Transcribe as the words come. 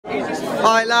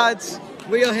Alright lads,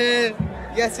 we are here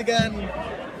yet again.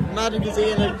 Magic is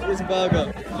eating his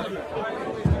burger.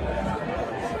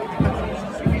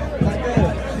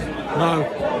 No.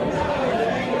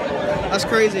 That's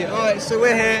crazy. Alright, so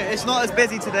we're here. It's not as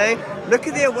busy today. Look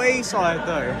at the away side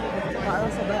though.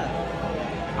 That's not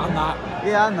there. And that.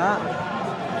 Yeah, and that.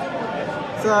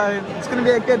 So it's going to be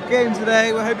a good game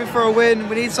today. We're hoping for a win.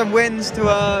 We need some wins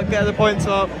to get the points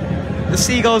up. The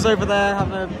Seagulls over there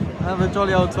having a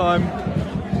jolly old time.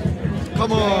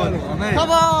 Come on!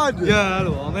 Come on! Yeah,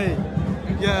 hello, mate.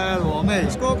 Yeah, hello,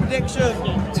 mate. Score prediction.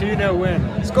 2-0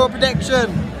 win. Score prediction.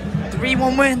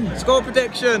 3-1 win. Score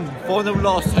prediction. 4-0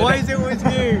 loss. Why is it always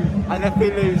you? And if we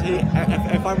lose,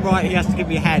 if I'm right, he has to give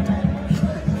me a head.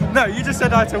 No, you just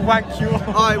said I had to wank you off.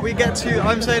 Alright, we get two.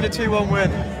 I'm saying a 2-1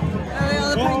 win.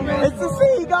 It's a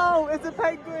seagull! It's a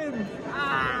penguin!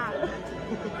 Ah.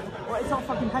 What, it's not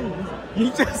fucking penguins?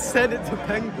 You just said it's a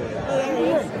penguin.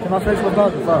 Can I finish my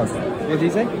burger first? What did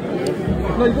you say?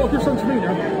 No, you've got to give some to me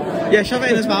now. Yeah, shove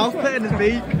it in his mouth, put it in his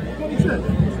beak.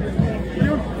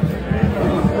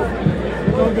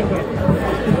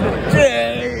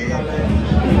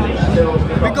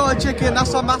 We got a chicken,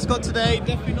 that's our mascot today.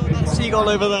 Definitely not that seagull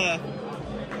over there.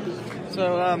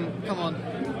 So, come on.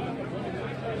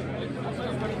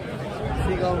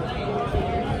 Seagull.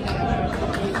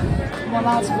 Come on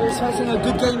lads, we're expecting a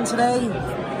good game today.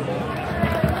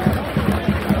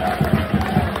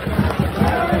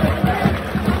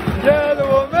 Yellow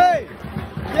on me!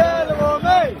 Yellow on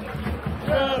me!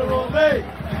 Yellow on me!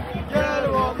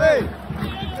 Yellow on me!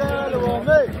 Yellow on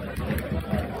me!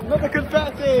 Not the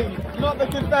confetti! Not the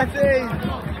confetti!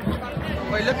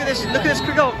 Wait, look at this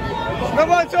quick goal!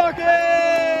 Come on,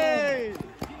 Torquay!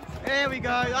 Here we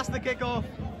go, that's the kickoff.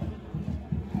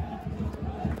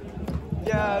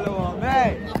 Yellow on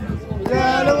me!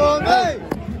 Yellow on me!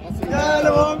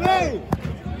 Yellow on me!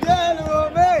 Yellow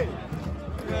on me!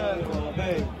 Yellow on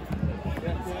me!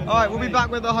 Alright, we'll be back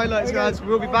with the highlights, guys.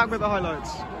 We'll be back with the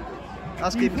highlights.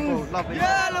 That's keep it full. Lovely.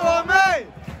 Yellow on me!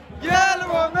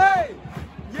 Yellow on me!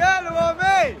 Yellow on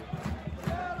me!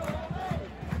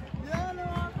 Yellow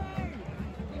on me!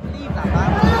 Leave that,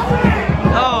 man.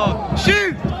 Oh,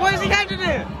 shoot! What is he heading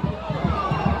it?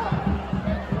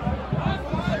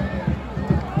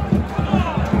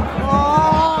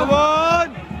 Oh, come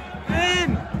on!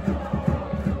 In!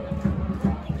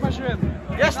 Pressure him.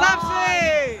 Yes,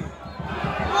 Lapsy!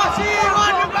 What's he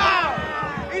on about?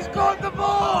 He's got the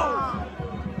ball!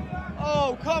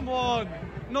 Oh, come on!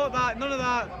 Not that, none of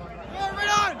that. Run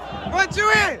on! Run to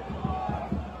it!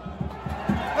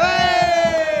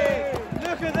 Hey!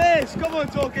 Look at this! Come on,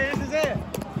 Torquay, this is it!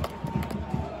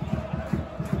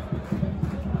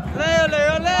 Ole,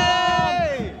 ole,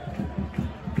 ole!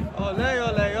 Ole,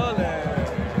 ole, ole!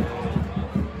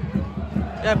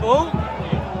 Yeah, ball?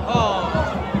 Oh!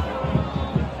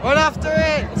 Run after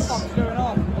it! What's going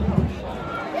on?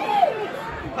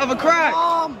 Have a crack!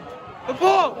 The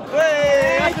ball!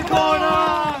 Hey, that's the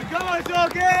corner! Come on,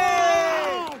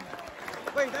 Torquay!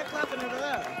 Wait, they're clapping over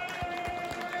there.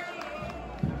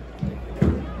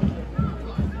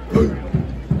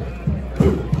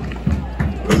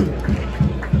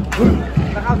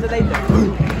 But how do they do?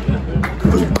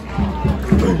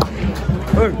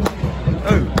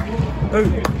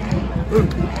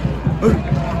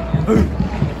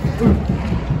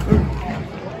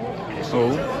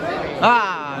 Oh.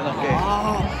 Ah, lucky.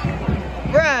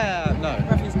 No.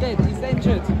 He's dead, he's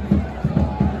injured.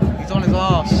 He's on his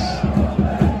arse.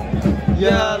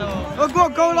 Yeah. No. I've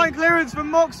got goal line clearance from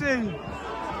Moxie.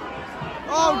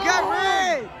 Oh, get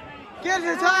rid! Get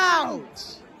it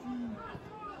out!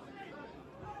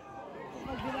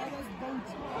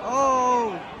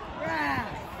 Oh!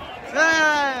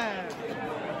 Yeah!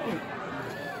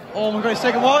 Oh my god,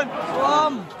 second one!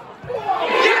 Yeah!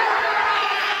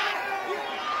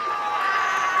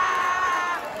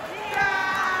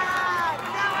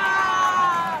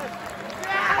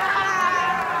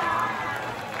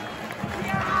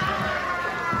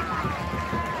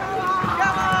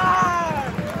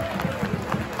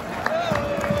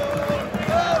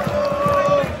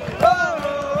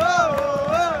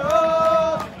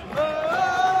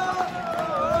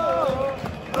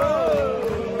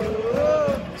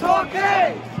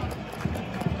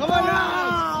 Come on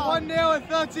now! 1-0 in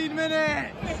 13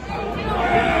 minutes!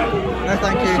 No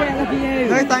thank you.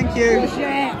 No thank you.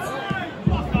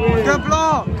 Good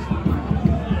block!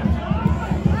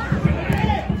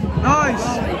 Nice!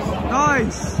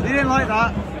 Nice! He didn't like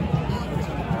that.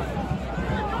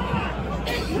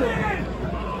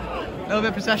 A little bit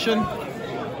of possession.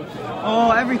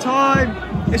 Oh, every time!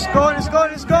 It's gone, it's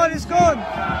gone, it's gone, it's gone!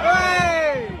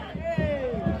 Hey!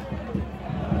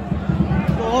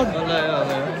 on.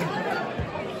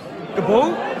 Good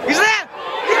ball. He's there!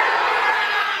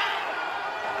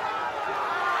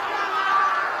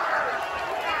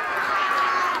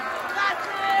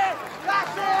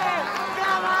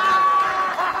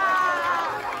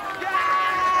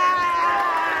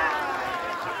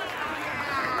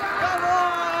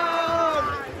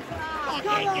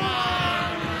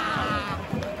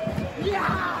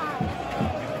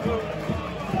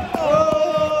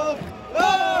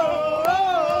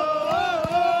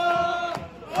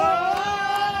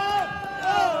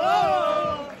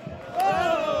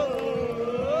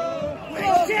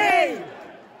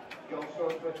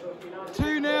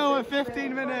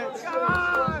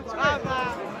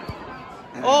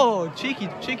 Oh, cheeky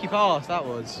pass that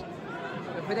was.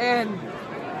 Put it in.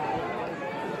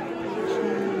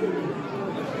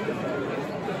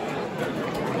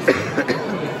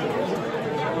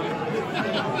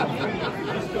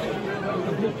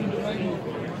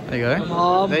 There you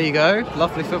go. There you go.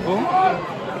 Lovely football.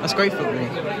 That's great football.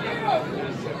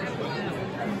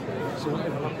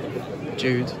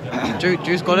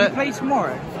 Jude's got it. Play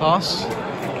tomorrow. Pass.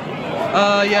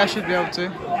 Yeah, I should be able to.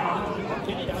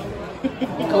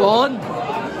 Go on.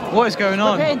 What is going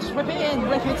on? Whip it in, just whip it in,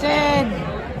 whip it in.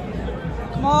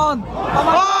 Come on.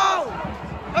 Oh!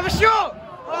 Have a shot!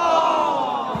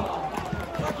 Oh!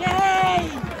 Okay!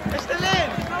 It's still in!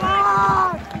 Come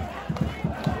on!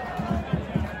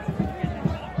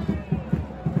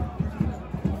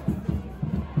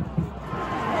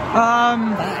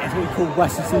 That is what we call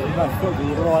Western Superman football,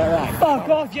 you're right at that. Fuck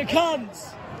off, you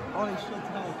cunts! Holy shit,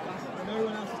 no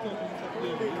one else is talking.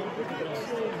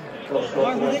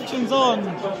 My prediction's on.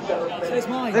 So it's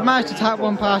mine. They managed to tap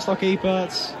one past our keeper.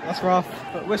 That's rough,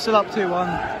 but we're still up 2-1.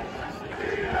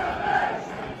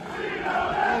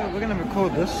 Oh, we're gonna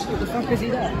record this. What the fuck is he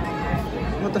there?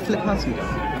 What the flip has he done?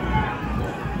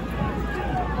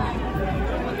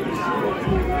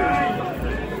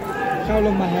 How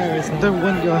long my hair is now? I don't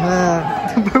want your hair.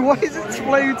 But why is it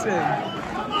floating?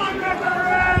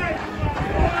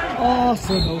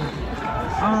 Arsenal.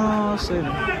 Awesome.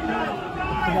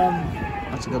 Come on.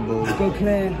 That's a good ball. Go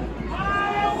clear.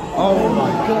 Oh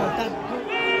my God. That...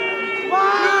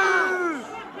 Wow!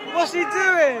 What's he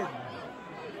doing?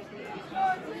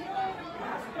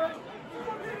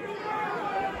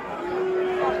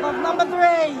 Number 3.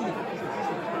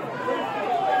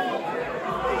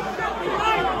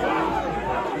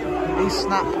 He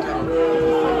snapped it.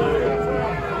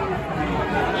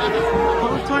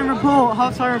 Half-time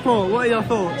report. What are your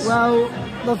thoughts? Well,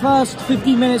 the first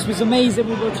 15 minutes was amazing.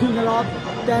 We were 2-0 up.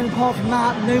 Then apart from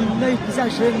that, no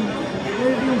possession,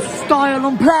 no style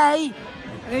on play.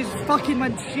 And it just fucking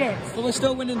went shit. But we're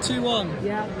still winning 2-1.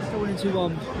 Yeah, we're still winning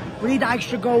 2-1. We need that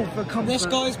extra goal for comfort. This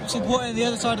guy's supporting the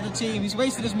other side of the team. He's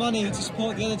wasted his money to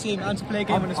support the other team and to play a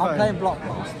game on his phone. I'm playing block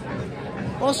pass.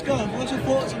 Oscar, what's your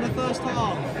thoughts on the first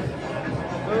half?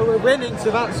 Well, we're winning, so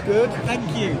that's good.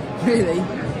 Thank you. Really?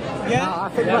 Yeah? I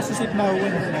think Western Superman will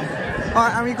win tonight.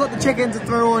 Alright, and we've got the chicken to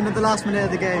throw on at the last minute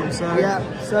of the game, so... Yeah,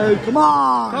 so come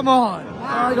on! Come on!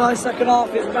 Alright guys, second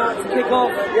half is about to kick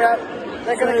off. Yeah,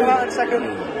 they're going to come out in a second.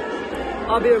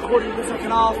 I'll be recording the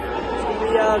second half. It's going to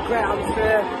be a great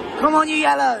atmosphere. Come on, you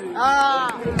yellow!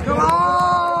 Come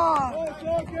on!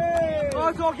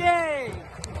 Go Torquay!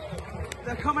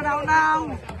 They're coming out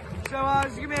now. So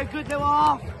it's going to be a good little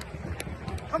half.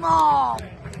 Come on!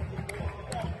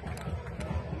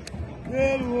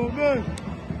 Yellow woman!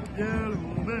 Yellow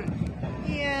woman!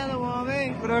 Yellow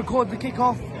woman! We're going to record the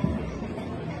kick-off.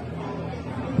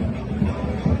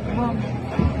 Come on.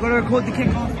 We're going to record the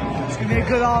kick-off. It's going to be a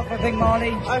good half, I think,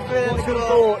 Marley. I feel What's it's your good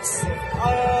thoughts?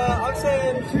 I'm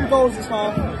saying 2 goals this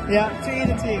half. Yeah. To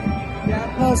either team.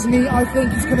 Yeah, personally, I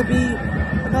think it's going to be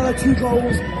another 2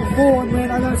 goals, a 4-1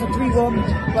 win. I know it's a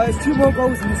 3-1, but there's 2 more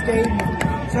goals in this game.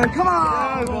 So come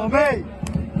on! Yellow woman!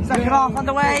 Second half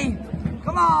underway.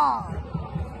 Come on!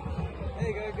 There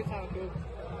you go, good tackle.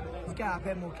 Let's get a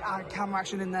bit more camera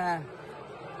action in there.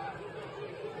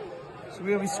 So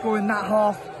we'll be scoring that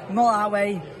half, not that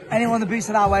way. Anyone that boots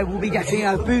it that way will be getting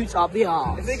a boot up the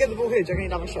arse. If they get the ball here, do you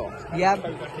reckon he'd have a shot? Yep.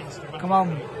 Come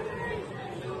on.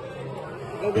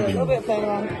 A little bit of playing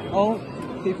around. Oh,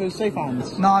 keeper's safe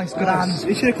hands. Nice, good hands.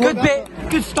 He should have caught Good bit,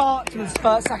 good start to the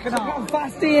second half. How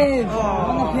fast he is.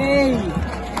 On the P.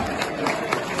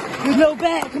 Good little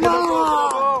bit, come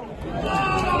on.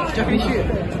 Do you reckon he shoot?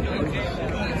 Do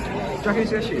you reckon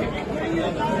he's going to shoot?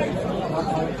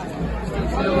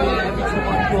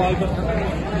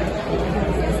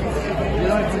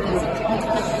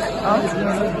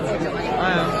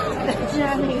 I am.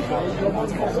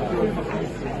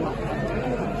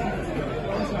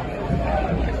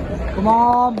 Come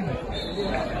on.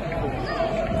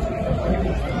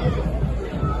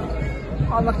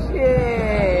 Oh, look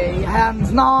here. Your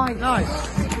hands, nice.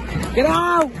 Nice. Get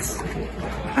out.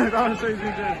 That was so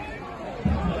good.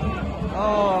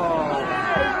 Oh.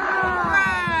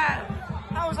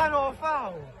 How was that not a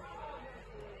foul?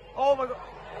 Oh my god.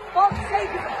 Fuck's sake,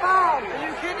 it's a foul. Are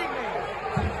you kidding me?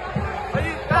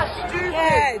 That's stupid.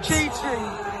 Yeah. Cheating.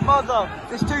 Mother.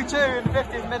 It's 2-2 in the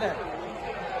 50th minute.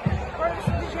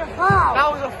 It's a foul. That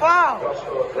was a foul.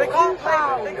 They can't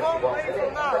play. They can't play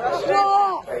from that. That's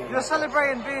Stop. stupid. You're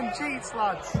celebrating being cheats,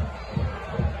 lads.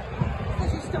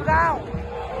 Because he's still down.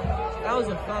 That was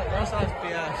a foul. That's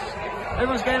BS.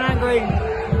 Everyone's getting angry.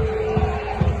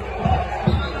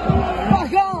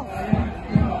 Fuck off.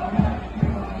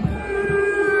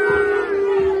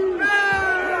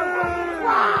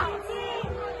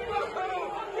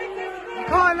 You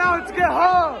can't allow it to get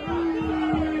hurt.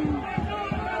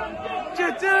 What you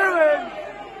doing?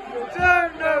 You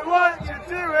don't know what you're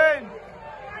doing.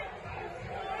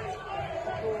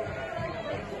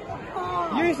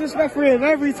 Use this referee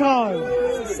every time.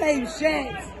 Same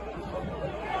shit.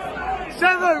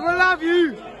 7, we'll have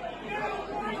you.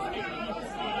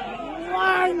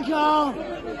 Wanker.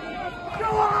 Go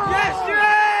on. Yes,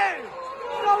 Jude.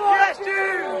 Go on. Yes,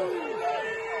 Jude.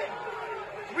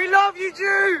 We love you,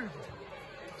 Jude.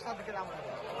 Just have to get that one.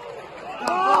 Come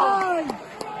on.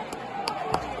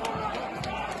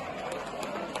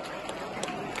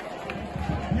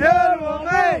 Yellow on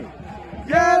me!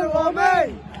 Yellow on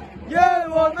me!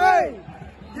 Yellow on me!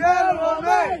 Yellow on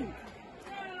me!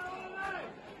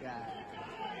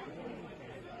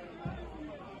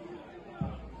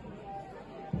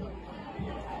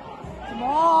 Come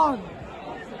on.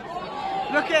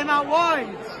 Look at him out wide!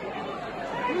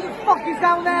 Who the fuck is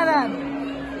down there then?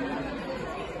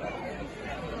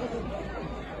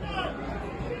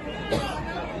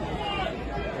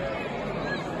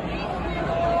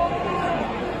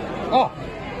 Oh!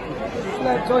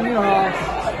 Slept on your ass.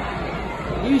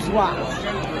 You swat.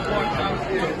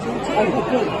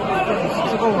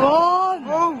 Come on!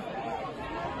 Oh!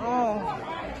 Oh!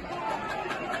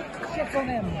 Shit on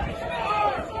him.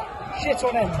 Shit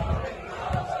on him.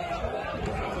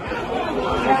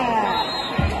 Yeah.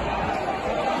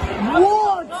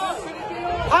 What?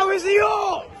 How is he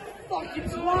off? Fucking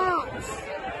swat.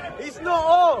 He's not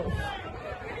off!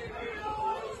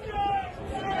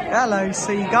 Hello,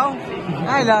 seagull.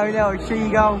 Hello, little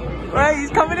seagull. Wait,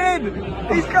 he's coming in!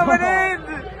 He's coming in!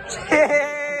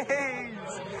 Jeez!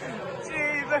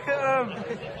 Jeez, look at him!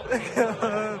 Look at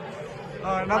him!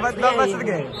 Alright, now back to the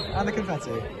game. And the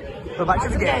confetti. But back to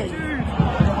the game. Jude!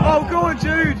 Oh, go on,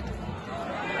 Jude!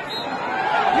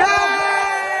 Yay!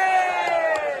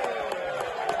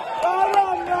 Oh, no,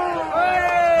 no.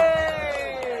 Hey!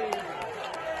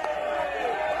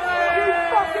 You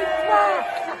fucking twat.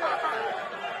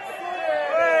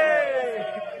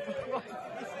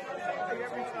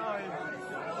 Every time.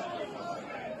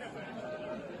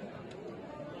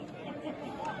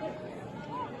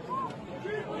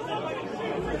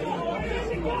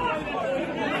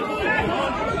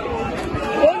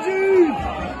 On, Jude.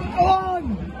 On.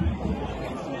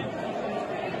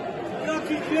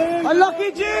 Unlucky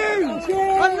Jude!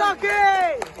 Unlucky!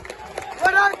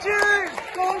 Well done, Jude!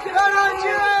 Well done,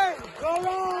 Jude!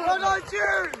 Well done,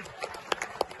 Jude!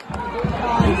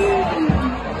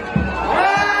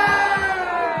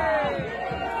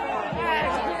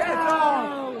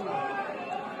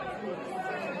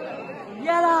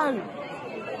 Yellow.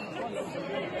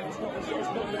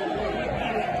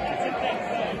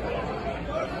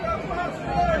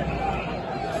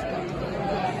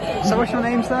 So what's your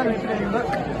name, sir? Look.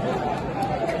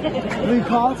 Blue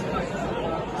card.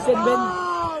 Sin bin.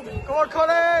 Come on,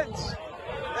 Collins!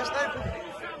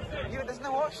 There's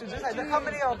no options, is there? Look how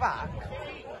many are back.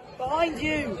 Behind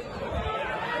you.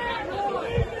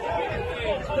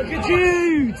 Look at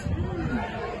Jude.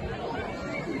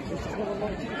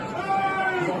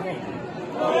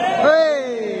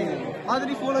 Hey! How did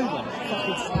he fall over?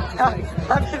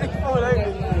 How did he fall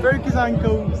over? Broke his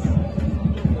ankles.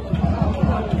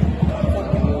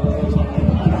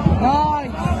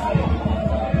 Nice.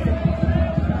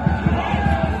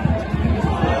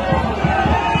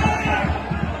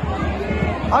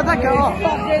 How'd that go off?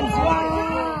 Fucking swat.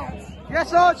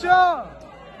 Yes, Archer!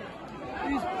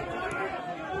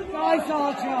 Nice,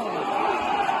 Archer.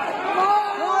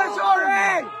 Come on,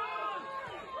 Sorry!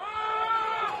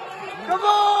 Come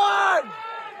on!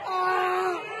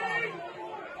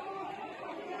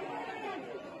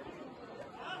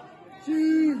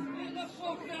 Jude.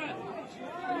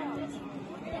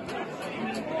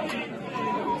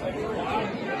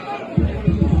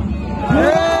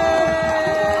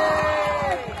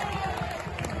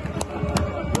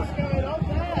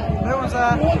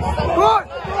 What?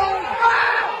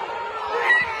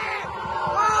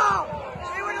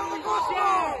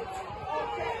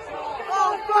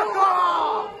 Oh, fuck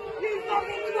off! He's not in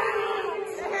the ground!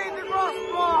 He hit the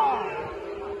crossbar!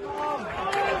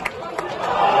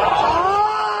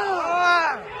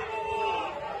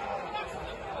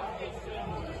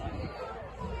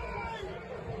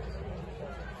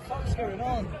 What's going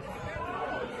on?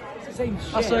 It's the same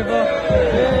shit. That's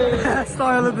over.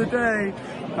 Style of the day.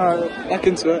 Alright, back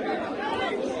into it.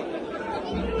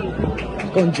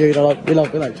 Go on, Jude. We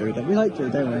like Jude. We like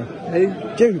Jude, don't we? Who?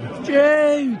 Jude.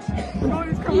 Jude!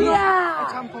 Yeah!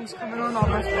 The tampon's coming on.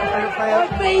 Our favourite player.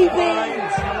 Oh, baby! There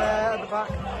at the back.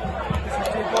 This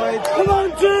is Jude-Boyd. Come on,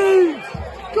 Jude!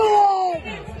 Go on!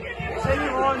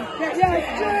 Continue on. Yes,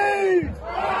 Jude!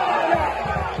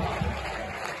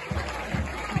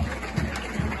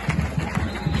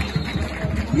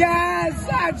 Yes,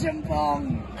 Achimpong!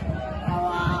 Come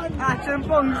on!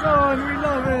 Achimpong's on. We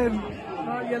love him.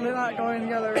 That yellow, that guy in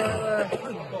yellow right there.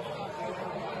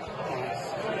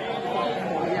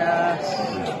 Yes.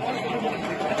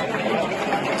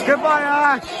 Goodbye,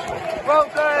 Ash. Well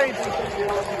played.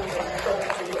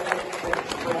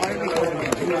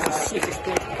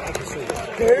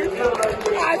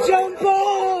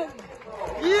 Achimpong!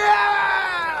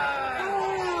 Yeah!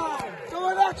 Come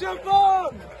on,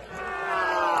 Achimpong!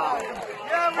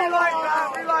 Yeah, we like that.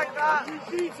 We like that. You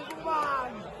beautiful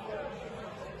man!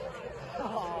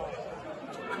 Oh,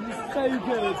 he's so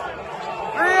good.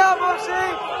 Bring it up,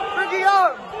 Moxie. Bring it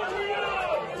up.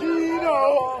 Dino!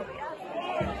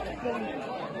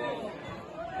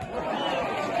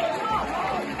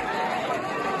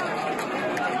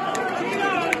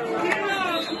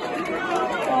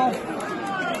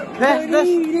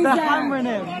 They're hammering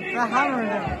him. They're hammering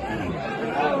him.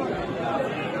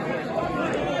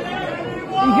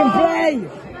 He can play!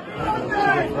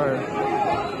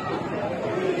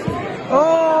 Oh!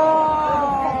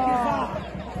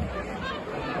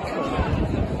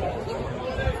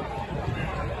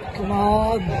 Come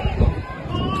on!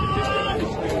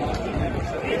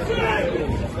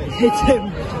 Hit him!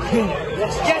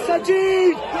 Yes, I do!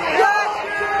 Yes,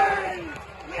 Jude!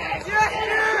 Yes, Jude!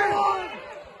 Oh,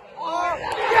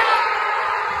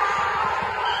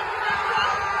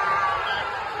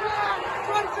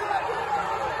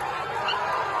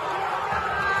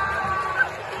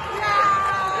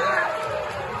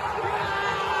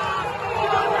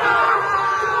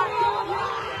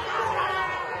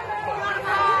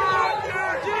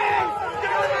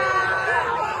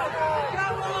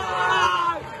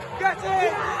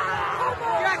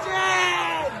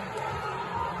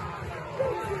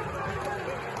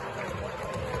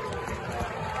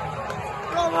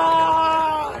 come on!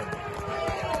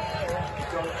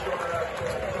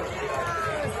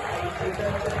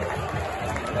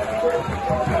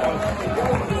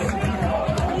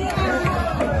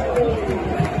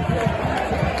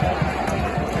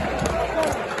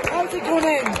 How's it gone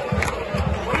in?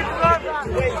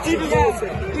 He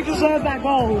deserved that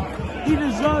goal. He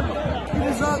deserved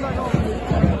that goal.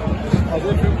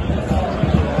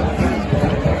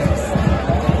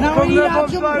 Now we need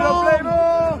Achimpong. Ole, ole,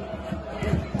 ole!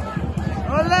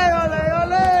 Ole, ole,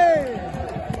 ole!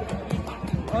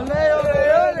 Ole, ole,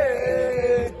 ole!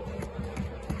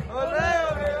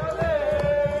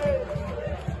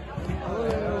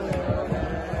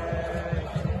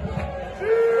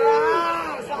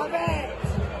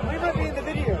 We might be in the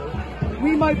video.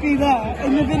 We might be there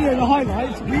in the video, the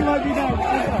highlights. We might be there.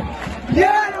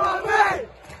 Yellow on me!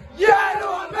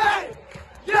 Yellow on me!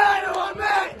 Yellow on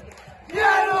me!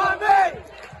 Yellow on me!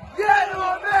 Yellow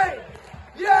on me!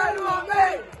 Yellow on me!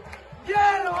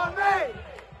 Yellow on me!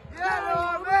 Yellow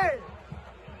on me!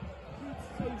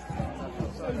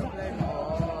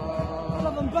 I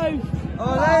love them both.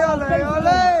 Ole, ole,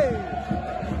 ole!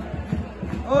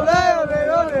 Ole, ole,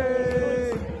 ole!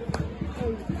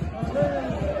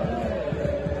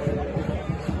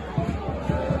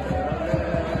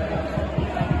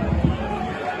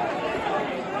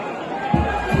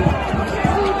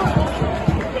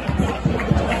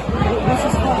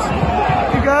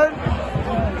 You good?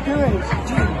 Who is?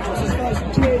 What's his first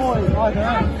Jude-Boyd? I don't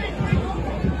know.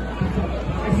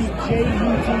 Is he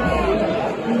J-U-D-E-B-A-Y?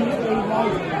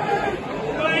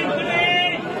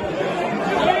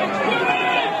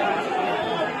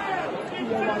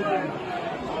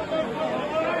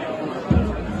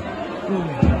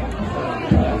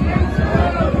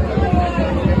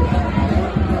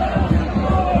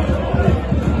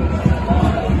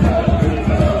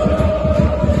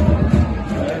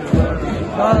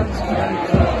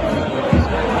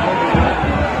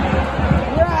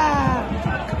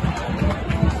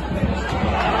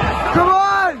 Come on!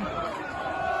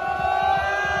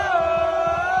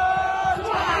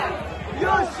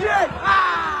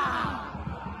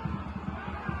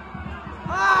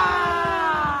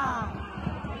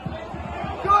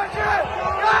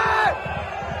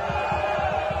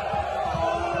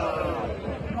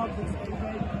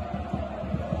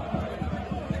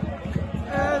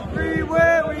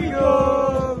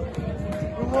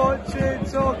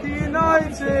 Torquay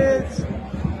United,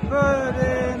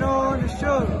 putting on a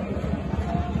show.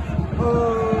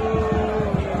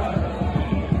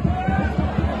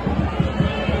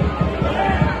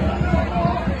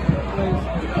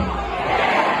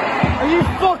 Are you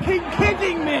fucking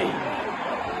kidding me?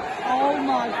 Oh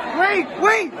my...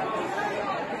 Wait!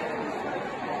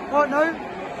 What, no?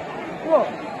 What?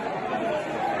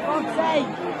 God's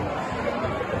sake.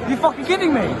 You fucking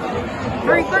kidding me?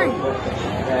 3-3.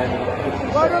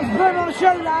 Well done, put on the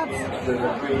show, lads.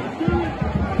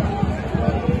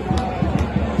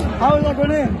 How has that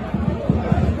gone in?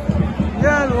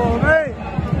 Yellow, mate.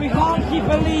 We can't keep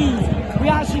a lead. We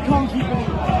actually can't keep a lead.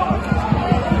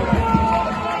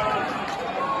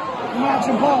 Match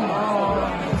and bomb.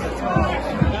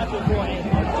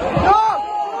 No!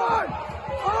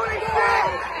 Holy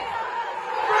shit!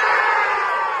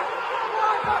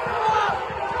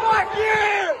 Fuck you!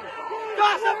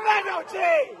 That's a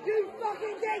penalty! You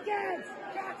fucking dickheads!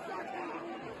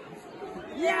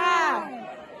 Yeah!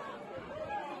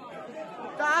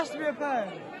 That has to be a pen.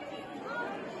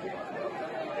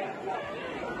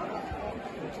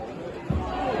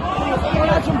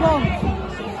 Match and bomb.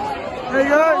 There you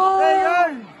go, there you go.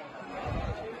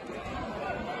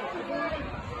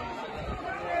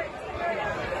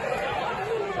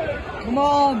 Come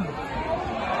on.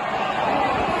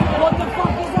 What the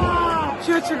fuck is that?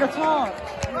 Should took a time.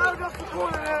 Well, just the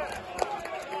corner there.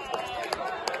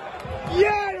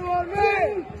 Yellow on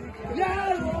me!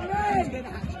 Yellow on me!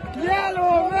 Yellow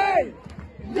on me!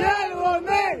 Yellow on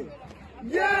me!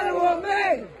 Yellow on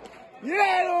me!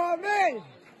 Yellow on me!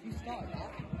 You started that?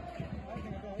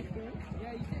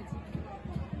 Yeah, you did.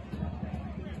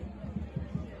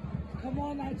 Come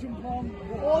on, Agent Bomb.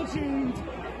 Or Jude.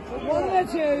 One of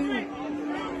the two.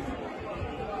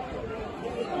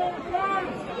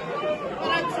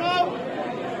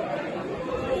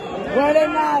 Well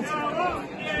done, lads.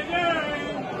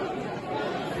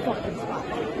 Fucking smack.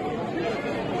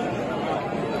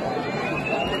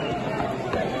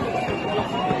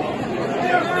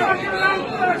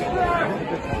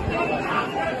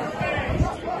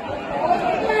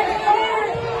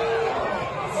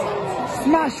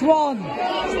 Smash one.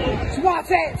 Swat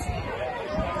it.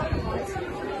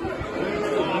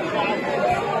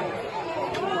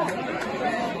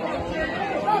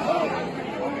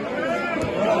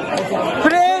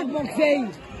 Put it in! Moxie.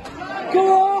 Go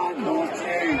on.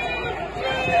 Moxie.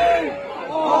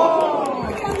 Oh.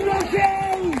 Moxie.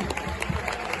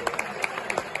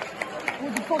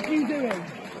 What the fuck are you doing?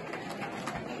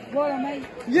 Right on, mate.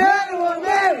 Yellow on me!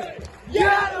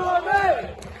 Yellow on me!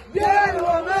 Yellow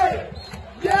on me!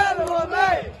 Yellow on me!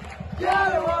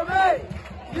 Yellow on me!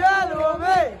 Yellow on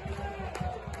me!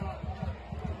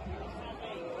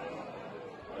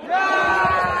 Yeah!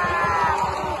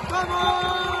 Come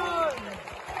on!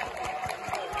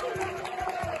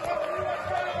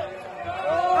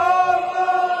 Come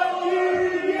on, you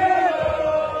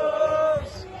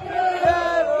yellows!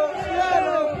 Yellow,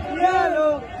 yellow,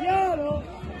 yellow, Yellow.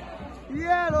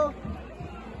 yellow.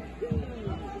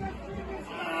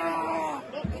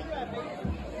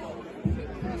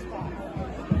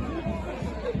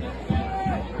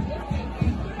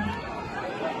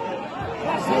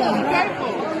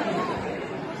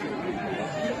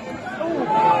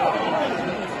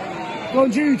 Go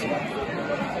on, Jude.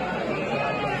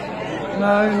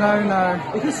 No.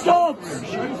 It's the Stubbs.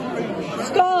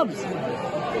 Stubbs.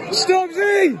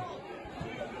 Stubbsy!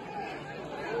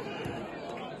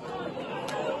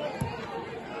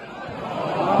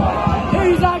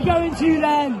 Who's that going to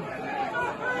then?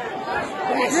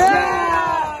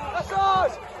 Yeah! That's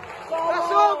ours!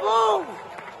 That's our ball!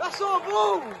 That's our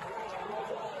ball!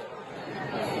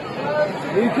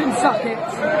 You can suck it.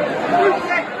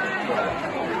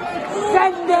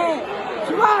 Send it.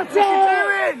 Twat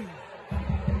it.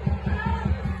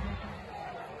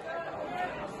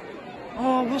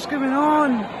 Oh, what's going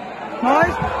on?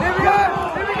 Nice. Here we go!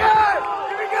 Here we go!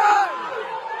 Here we go!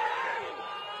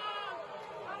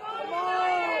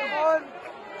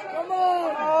 Come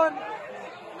on!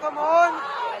 Come on!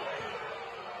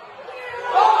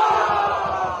 Oh!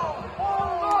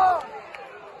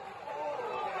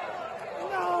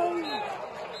 No!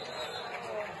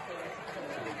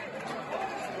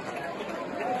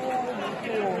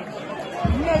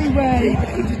 No way.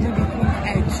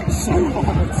 Edge so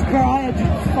hard. Bro, I had to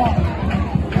fuck.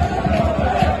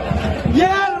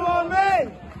 Yellow on me!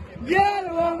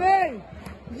 Yellow on me!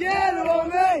 Yellow on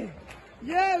me!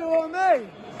 Yellow on me!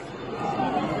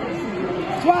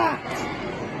 Twat.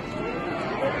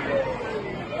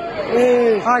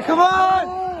 Alright, come on!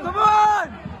 Come on!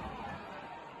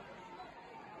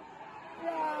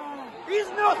 He's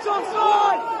not not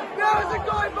offside! There was a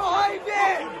guy behind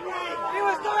him! He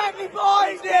was directly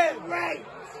behind him! Great!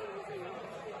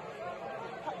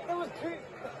 There was two...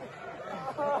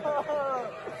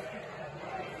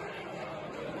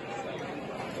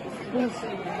 This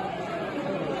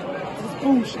is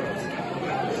bullshit.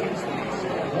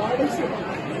 Why is it?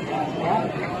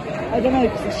 I don't know,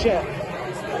 because it's shit.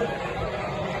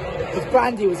 If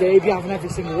Brandy was here, he'd be having every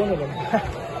single one of them.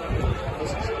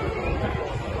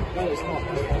 No, it's not.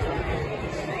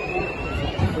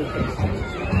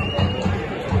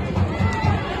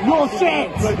 You're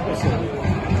shit!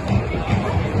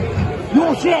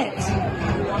 You're shit!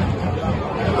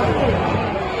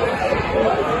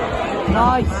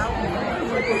 Nice!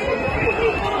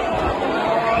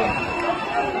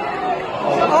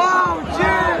 Oh,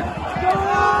 Jude! Go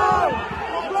on!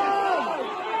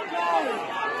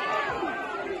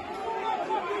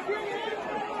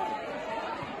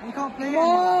 You can't play it. Come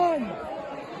on!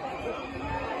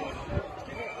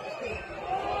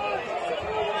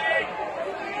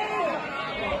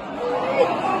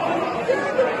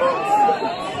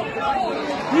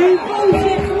 You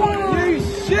bullshit! You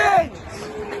shit!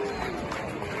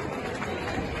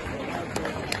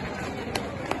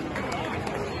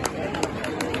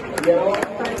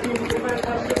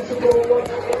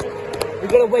 We've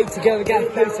got to wait to get a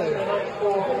photo.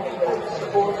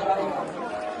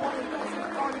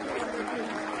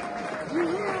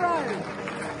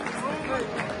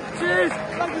 Cheers!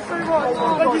 Thank you so much!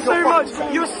 Thank you so much!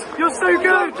 You're so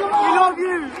good! We love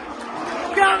you!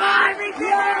 Come on, we did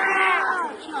it!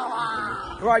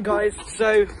 Right guys,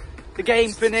 so the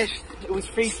game finished. It was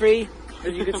 3-3,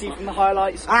 as you can see from the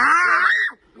highlights.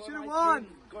 We should have won!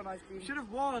 We should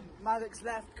have won! Maddox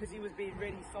left because he was being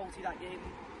really salty that game.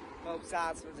 Well,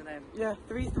 sad, wasn't it? Yeah,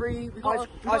 3-3. We got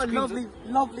a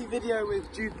lovely video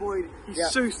with Jude-Boyd. He's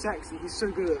so sexy. He's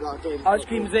so good at that game. Ice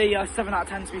Cream's a 7 out of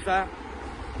 10 to be fair.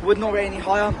 Would not rate any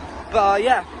higher. But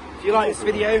yeah, if you like this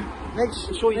video, make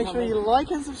sure you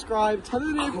like and subscribe. Turn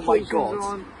the notifications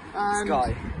on. And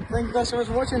thank you guys so much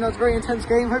for watching. That was a very intense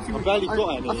game. Hopefully, I barely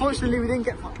got any. Unfortunately, we didn't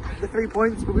get the 3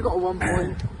 points, but we got a 1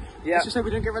 point. Yeah. Let's just hope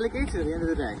we don't get relegated at the end of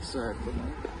the day. So.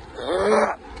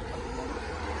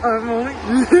 Morning.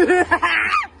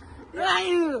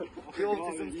 The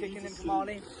autism's kicking in for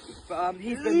Marley, but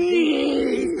he's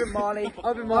been Marley.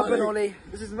 I've been Ollie.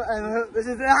 This is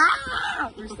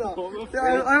Restart.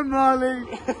 I'm Marley.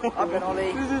 I've been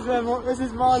Ollie. This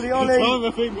is Marley Ollie.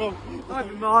 I've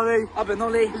been Marley. I've been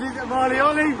Ollie. This is Marley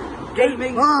Ollie.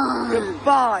 Gaming.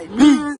 Goodbye.